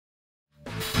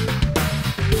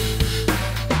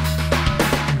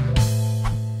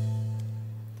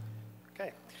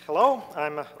Hello,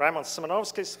 I'm Raimonds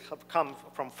Simanovskis. I've come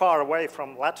from far away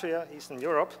from Latvia, Eastern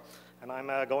Europe, and I'm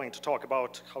going to talk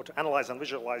about how to analyze and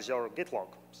visualize your Git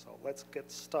log. So let's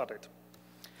get started.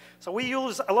 So we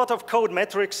use a lot of code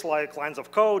metrics like lines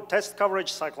of code, test coverage,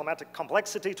 cyclomatic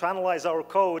complexity to analyze our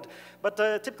code, but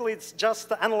typically it's just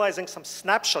analyzing some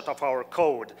snapshot of our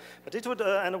code. But it would,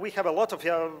 and we have a lot of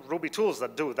Ruby tools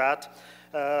that do that.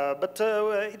 But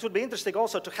it would be interesting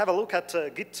also to have a look at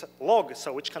Git log,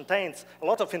 so which contains a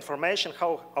lot of information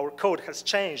how our code has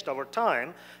changed over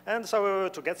time, and so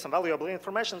to get some valuable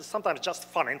information, sometimes just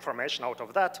fun information out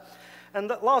of that.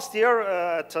 And last year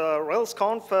at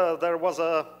RailsConf, there was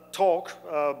a talk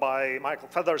by Michael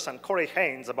Feathers and Corey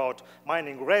Haynes about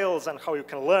mining Rails and how you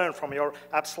can learn from your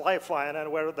app's lifeline, and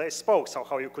where they spoke, so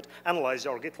how you could analyze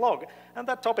your Git log. And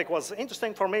that topic was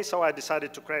interesting for me, so I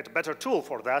decided to create a better tool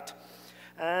for that.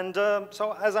 And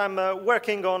so as I'm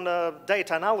working on a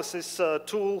data analysis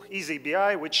tool,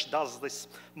 EasyBI, which does this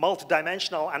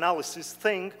multi-dimensional analysis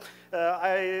thing,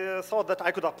 I thought that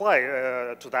I could apply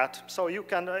to that. So you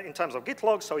can, in terms of Git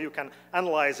log, so you can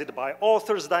analyze it by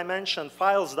authors dimension,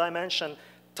 files dimension,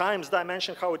 times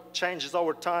dimension, how it changes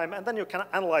over time, and then you can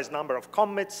analyze number of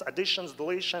commits, additions,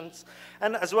 deletions,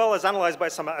 and as well as analyze by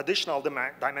some additional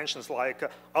dimensions like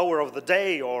hour of the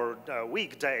day or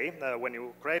weekday when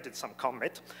you created some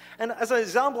commit. And as an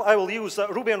example, I will use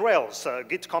Ruby on Rails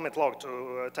Git commit log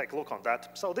to take a look on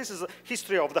that. So this is a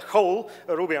history of the whole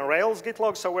Ruby on Rails Git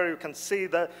log, so where you can see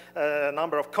the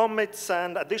number of commits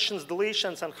and additions,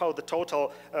 deletions, and how the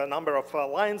total number of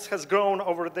lines has grown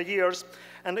over the years.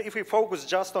 And if we focus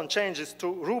just on changes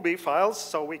to Ruby files,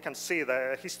 so we can see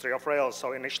the history of Rails.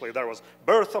 So initially there was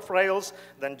birth of Rails,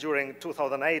 then during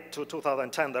 2008 to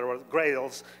 2010 there was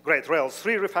great Rails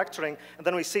 3 refactoring, and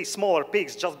then we see smaller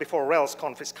peaks just before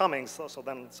RailsConf is coming, so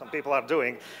then some people are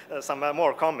doing some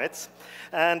more commits.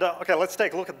 And okay, let's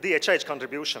take a look at DHH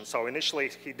contribution. So initially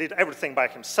he did everything by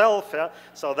himself,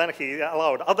 so then he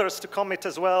allowed others to commit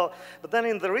as well. But then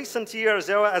in the recent years,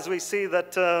 as we see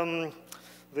that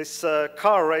this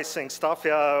car racing stuff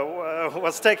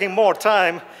was taking more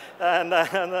time,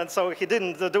 and so he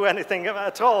didn't do anything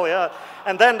at all.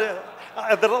 And then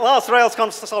at the last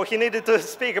RailsConf, so he needed to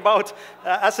speak about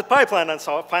asset pipeline, and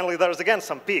so finally there's again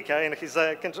some peak in his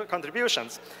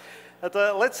contributions. But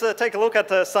let's take a look at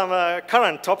some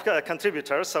current top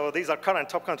contributors. So these are current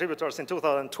top contributors in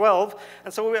 2012.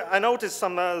 And so I noticed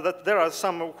that there are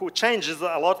some who changes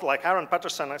a lot, like Aaron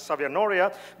Patterson and Xavier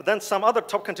Noria. But then some other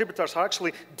top contributors are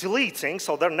actually deleting,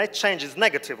 so their net change is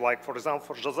negative, like, for example,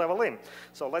 for Jose Valim.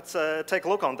 So let's take a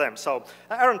look on them. So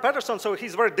Aaron Patterson, so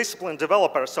he's a very disciplined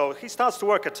developer. So he starts to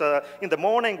work in the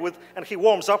morning, and he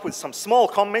warms up with some small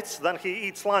commits. Then he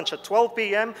eats lunch at 12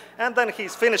 p.m., and then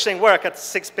he's finishing work at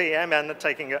 6 p.m. and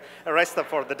taking a rest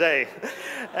for the day.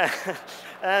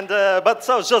 But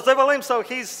so Jose Valim, so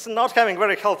he's not having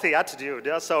very healthy attitude.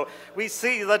 So we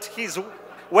see that he's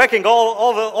working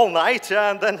all night,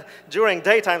 and then during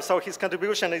daytime, so his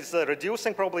contribution is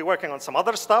reducing, probably working on some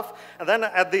other stuff. And then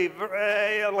at the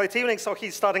late evening, so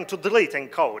he's starting to deleting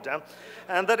code.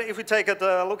 And then if we take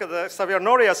a look at Xavier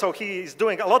Noria, so he's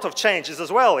doing a lot of changes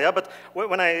as well, but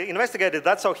when I investigated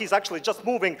that, so he's actually just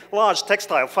moving large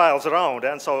textile files around,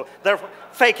 and so they're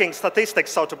faking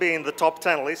statistics, so to be in the top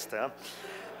 10 list.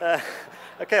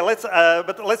 Okay, let's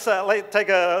take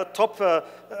a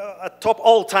top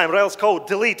all-time Rails code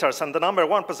deleters, and the number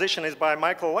one position is by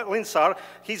Michael Linsar.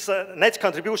 His net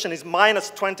contribution is minus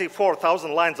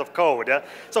 24,000 lines of code.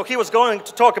 So he was going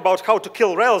to talk about how to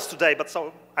kill Rails today, but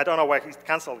so I don't know why he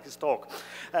canceled his talk.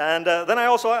 And then I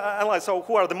also analyzed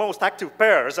who are the most active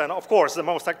pairs, and of course the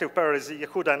most active pair is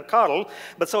Yehuda and Karl.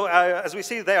 But so as we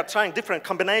see, they are trying different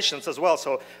combinations as well.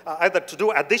 So either to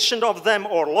do addition of them,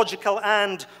 or logical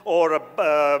and, or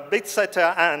a bit set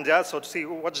and, so to see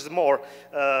what is the more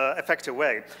effective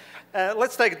way.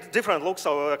 Let's take a different look,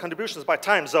 so contributions by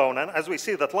time zone. And as we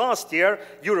see that last year,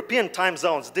 European time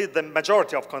zones did the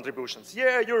majority of contributions.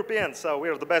 Yeah, Europeans, so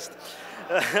we're the best.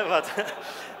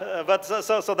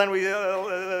 So then we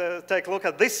take a look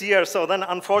at this year. So then,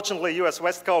 unfortunately, US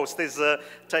West Coast is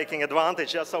taking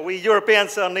advantage. So we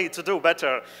Europeans need to do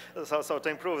better, so to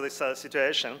improve this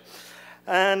situation.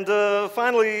 And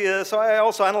finally, so I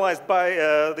also analyzed by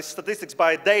the statistics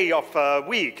by day of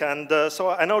week, and so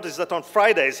I noticed that on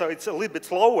Friday, so it's a little bit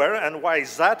lower, and why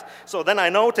is that? So then I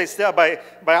noticed by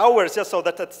hours, so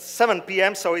that at 7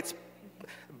 p.m., so it's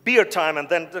beer time, and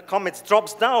then the commits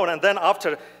drops down, and then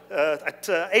after at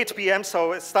 8 p.m.,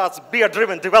 so it starts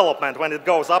beer-driven development when it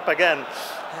goes up again.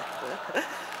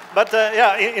 But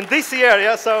yeah, in this year,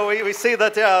 yeah, so we see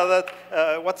that, yeah,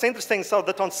 that what's interesting, so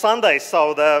that on Sundays,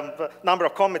 so the number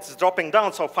of commits is dropping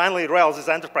down, so finally Rails is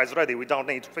enterprise ready. We don't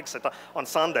need to fix it on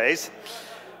Sundays.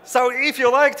 So if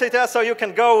you liked it, yeah, so you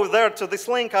can go there to this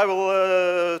link. I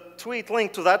will tweet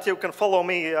link to that. You can follow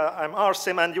me. I'm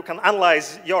RSim, and you can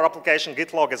analyze your application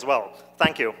Git log as well.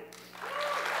 Thank you.